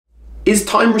Is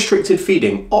time-restricted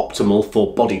feeding optimal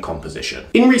for body composition?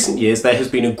 In recent years, there has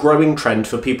been a growing trend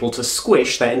for people to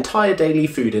squish their entire daily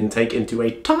food intake into a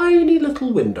tiny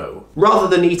little window. Rather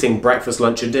than eating breakfast,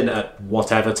 lunch and dinner at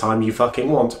whatever time you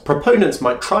fucking want, proponents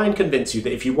might try and convince you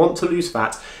that if you want to lose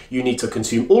fat, you need to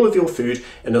consume all of your food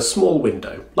in a small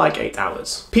window, like 8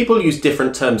 hours. People use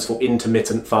different terms for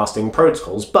intermittent fasting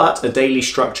protocols, but a daily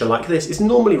structure like this is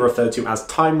normally referred to as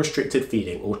time-restricted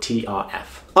feeding, or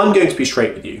TRF. I'm going to be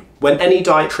straight with you. When any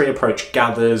dietary approach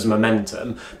gathers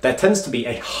momentum, there tends to be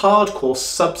a hardcore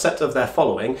subset of their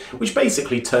following, which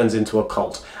basically turns into a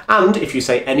cult. And if you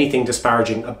say anything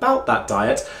disparaging about that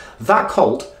diet, that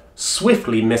cult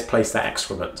swiftly misplace their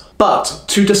excrement. But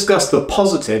to discuss the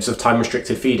positives of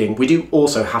time-restricted feeding, we do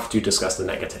also have to discuss the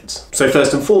negatives. So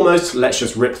first and foremost, let's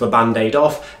just rip the band-aid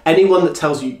off. Anyone that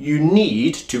tells you you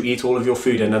need to eat all of your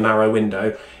food in a narrow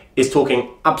window is talking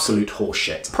absolute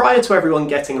horseshit. Prior to everyone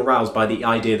getting aroused by the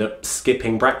idea that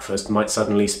skipping breakfast might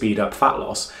suddenly speed up fat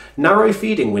loss, narrow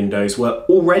feeding windows were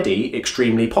already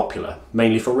extremely popular,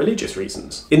 mainly for religious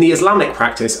reasons. In the Islamic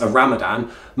practice of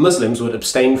Ramadan, Muslims would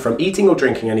abstain from eating or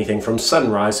drinking anything from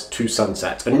sunrise to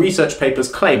sunset, and research papers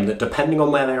claim that depending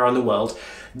on where they are in the world,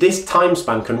 this time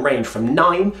span can range from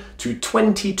 9 to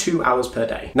 22 hours per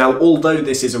day. Now, although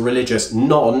this is a religious,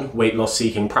 non-weight loss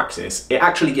seeking practice, it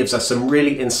actually gives us some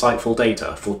really insightful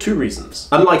data for two reasons.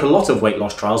 Unlike a lot of weight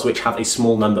loss trials which have a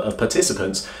small number of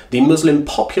participants, the Muslim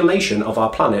population of our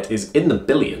planet is in the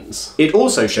billions. It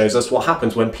also shows us what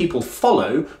happens when people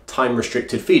follow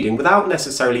time-restricted feeding without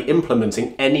necessarily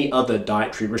implementing any other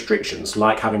dietary restrictions,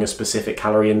 like having a specific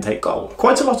calorie intake goal.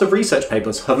 Quite a lot of research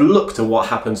papers have looked at what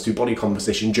happens to body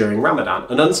composition during Ramadan,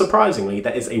 and unsurprisingly,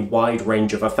 there is a wide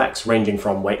range of effects ranging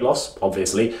from weight loss,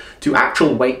 obviously, to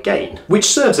actual weight gain, which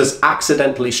serves as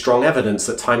accidentally strong evidence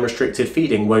that time-restricted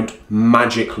feeding won't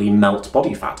magically melt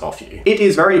body fat off you. It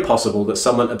is very possible that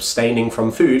someone abstaining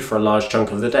from food for a large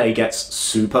chunk of the day gets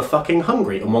super fucking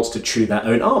hungry and wants to chew their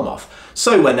own arm off.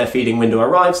 So when their feeding window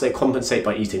arrives, they compensate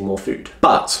by eating more food.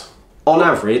 But, on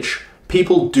average,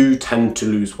 people do tend to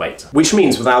lose weight, which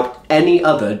means without any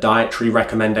other dietary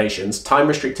recommendations,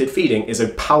 time-restricted feeding is a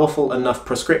powerful enough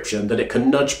prescription that it can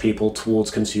nudge people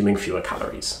towards consuming fewer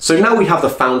calories. So now we have the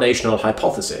foundational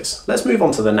hypothesis. Let's move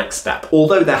on to the next step.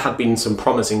 Although there had been some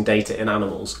promising data in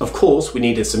animals, of course, we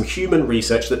needed some human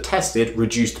research that tested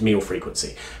reduced meal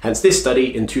frequency, hence this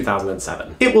study in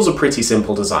 2007. It was a pretty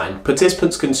simple design.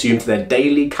 Participants consumed their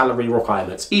daily calorie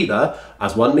requirements either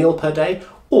as 1 meal per day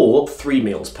or 3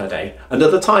 meals per day. And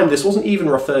at the time, this wasn't even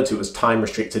referred to as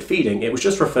time-restricted feeding, it was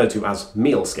just referred to as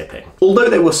meal skipping. Although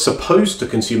they were supposed to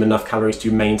consume enough calories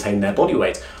to maintain their body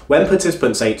weight, when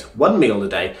participants ate 1 meal a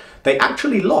day, they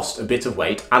actually lost a bit of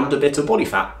weight and a bit of body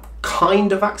fat,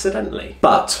 kind of accidentally.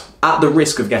 But at the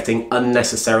risk of getting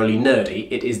unnecessarily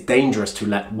nerdy, it is dangerous to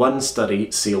let one study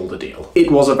seal the deal.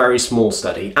 It was a very small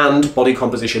study, and body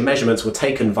composition measurements were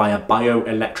taken via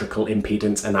bioelectrical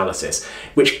impedance analysis,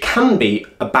 which can be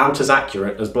about as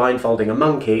accurate as blindfolding a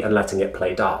monkey and letting it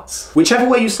play darts. Whichever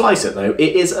way you slice it though,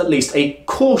 it is at least a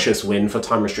cautious win for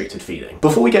time-restricted feeding.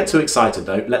 Before we get too excited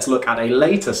though, let's look at a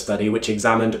later study which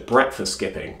examined breakfast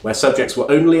skipping, where subjects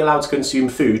were only allowed to consume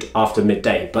food after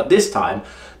midday, but this time,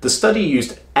 the study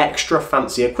used extra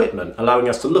fancy equipment, allowing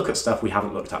us to look at stuff we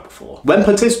haven't looked at before. When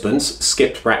participants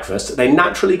skipped breakfast, they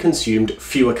naturally consumed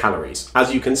fewer calories,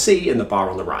 as you can see in the bar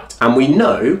on the right. And we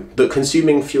know that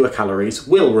consuming fewer calories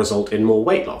will result in more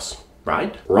weight loss.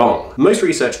 Right? Wrong. Most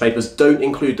research papers don't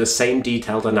include the same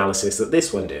detailed analysis that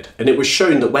this one did, and it was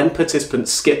shown that when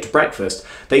participants skipped breakfast,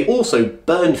 they also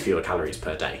burned fewer calories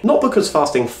per day. Not because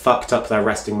fasting fucked up their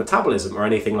resting metabolism or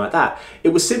anything like that, it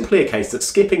was simply a case that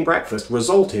skipping breakfast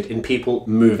resulted in people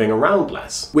moving around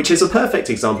less, which is a perfect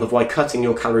example of why cutting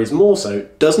your calories more so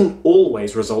doesn't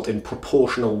always result in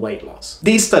proportional weight loss.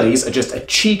 These studies are just a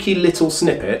cheeky little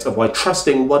snippet of why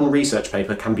trusting one research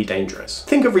paper can be dangerous.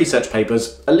 Think of research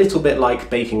papers a little bit like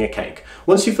baking a cake.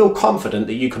 Once you feel confident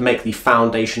that you can make the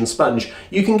foundation sponge,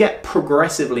 you can get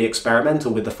progressively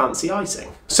experimental with the fancy icing.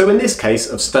 So in this case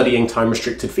of studying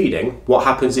time-restricted feeding, what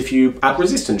happens if you add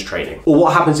resistance training? Or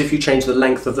what happens if you change the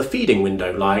length of the feeding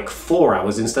window, like 4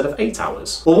 hours instead of 8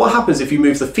 hours? Or what happens if you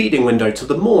move the feeding window to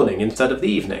the morning instead of the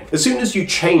evening? As soon as you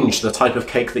change the type of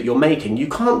cake that you're making, you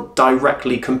can't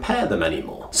directly compare them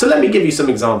anymore. So let me give you some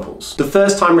examples. The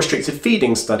first time-restricted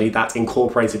feeding study that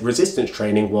incorporated resistance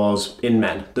training was was in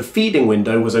men. The feeding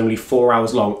window was only 4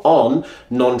 hours long on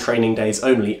non-training days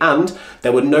only, and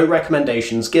there were no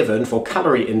recommendations given for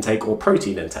calorie intake or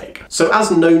protein intake. So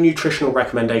as no nutritional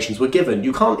recommendations were given,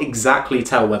 you can't exactly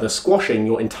tell whether squashing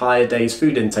your entire day's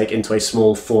food intake into a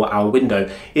small 4-hour window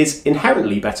is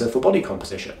inherently better for body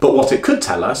composition. But what it could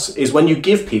tell us is when you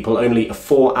give people only a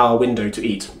 4-hour window to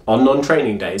eat on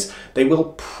non-training days, they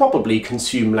will probably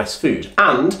consume less food,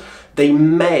 and they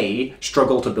may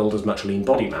struggle to build as much lean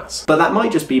body mass. But that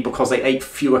might just be because they ate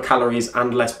fewer calories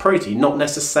and less protein, not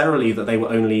necessarily that they were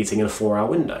only eating in a 4-hour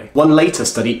window. One later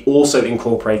study also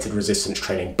incorporated resistance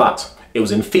training, but it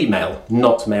was in female,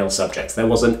 not male subjects. There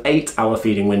was an 8-hour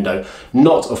feeding window,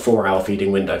 not a 4-hour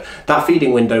feeding window. That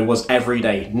feeding window was every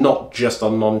day, not just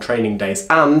on non-training days,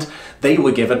 and they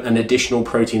were given an additional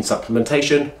protein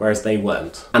supplementation, whereas they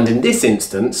weren't. And in this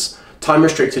instance,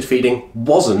 time-restricted feeding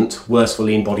wasn't worse for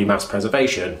lean body mass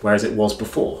preservation, whereas it was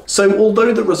before. So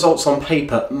although the results on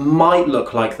paper might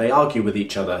look like they argue with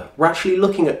each other, we're actually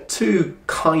looking at two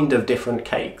kind of different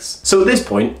cakes. So at this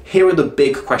point, here are the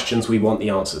big questions we want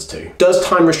the answers to. Does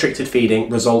time-restricted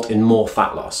feeding result in more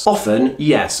fat loss? Often,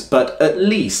 yes, but at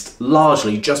least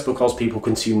largely just because people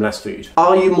consume less food.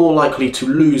 Are you more likely to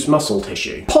lose muscle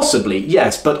tissue? Possibly,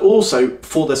 yes, but also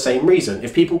for the same reason.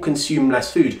 If people consume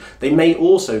less food, they may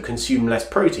also consume less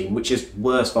protein, which is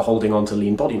worse for holding on to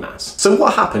lean body mass. So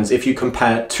what happens if you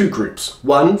compare two groups?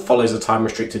 One follows a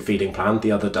time-restricted feeding plan,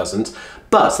 the other doesn't,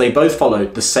 but they both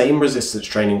followed the same resistance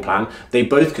training plan, they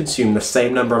both consume the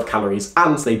same number of calories,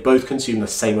 and they both consume the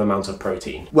same amount of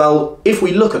protein. Well, if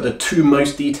we look at the two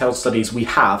most detailed studies we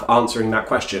have answering that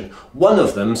question, one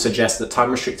of them suggests that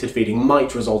time-restricted feeding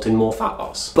might result in more fat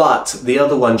loss, but the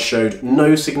other one showed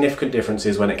no significant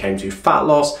differences when it came to fat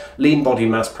loss, lean body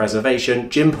mass preservation,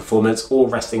 gym performance, or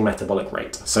resting metabolic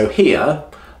rate. So here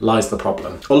lies the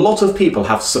problem. A lot of people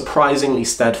have surprisingly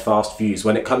steadfast views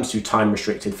when it comes to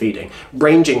time-restricted feeding,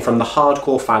 ranging from the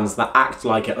hardcore fans that act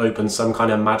like it opens some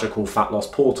kind of magical fat loss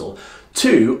portal,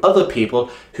 to other people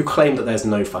who claim that there's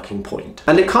no fucking point.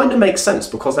 And it kind of makes sense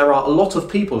because there are a lot of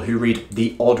people who read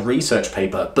the odd research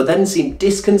paper, but then seem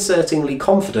disconcertingly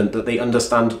confident that they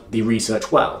understand the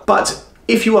research well. But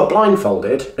if you are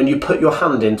blindfolded and you put your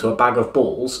hand into a bag of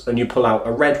balls and you pull out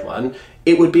a red one,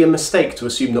 it would be a mistake to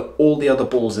assume that all the other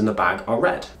balls in the bag are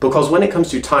red. Because when it comes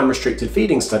to time-restricted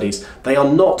feeding studies, they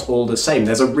are not all the same.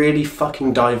 There's a really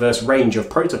fucking diverse range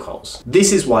of protocols.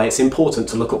 This is why it's important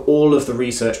to look at all of the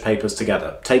research papers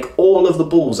together. Take all of the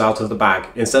balls out of the bag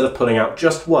instead of pulling out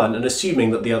just one and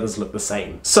assuming that the others look the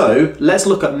same. So let's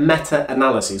look at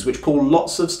meta-analyses, which pull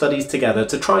lots of studies together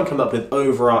to try and come up with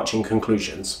overarching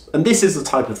conclusions. And this is the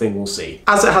type of thing we'll see.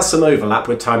 As it has some overlap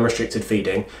with time-restricted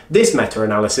feeding, this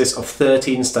meta-analysis of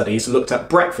 13 studies looked at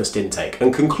breakfast intake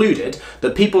and concluded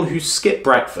that people who skip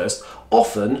breakfast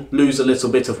often lose a little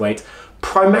bit of weight,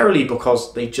 primarily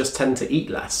because they just tend to eat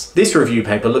less. This review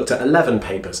paper looked at 11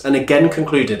 papers and again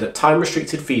concluded that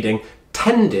time-restricted feeding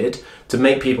tended to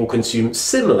make people consume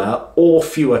similar or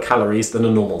fewer calories than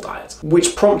a normal diet,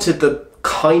 which prompted the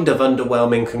kind of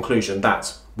underwhelming conclusion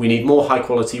that we need more high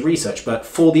quality research, but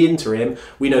for the interim,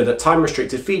 we know that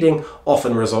time-restricted feeding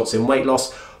often results in weight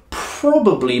loss,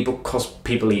 probably because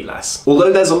people eat less.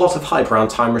 Although there's a lot of hype around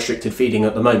time-restricted feeding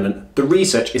at the moment, the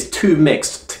research is too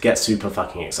mixed to get super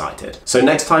fucking excited. So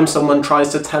next time someone tries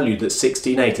to tell you that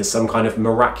 16/8 is some kind of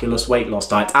miraculous weight loss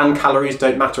diet and calories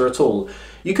don't matter at all,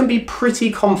 you can be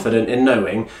pretty confident in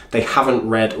knowing they haven't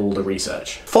read all the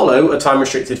research. Follow a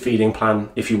time-restricted feeding plan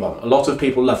if you want. A lot of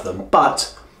people love them,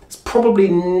 but it's probably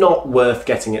not worth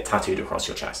getting it tattooed across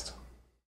your chest.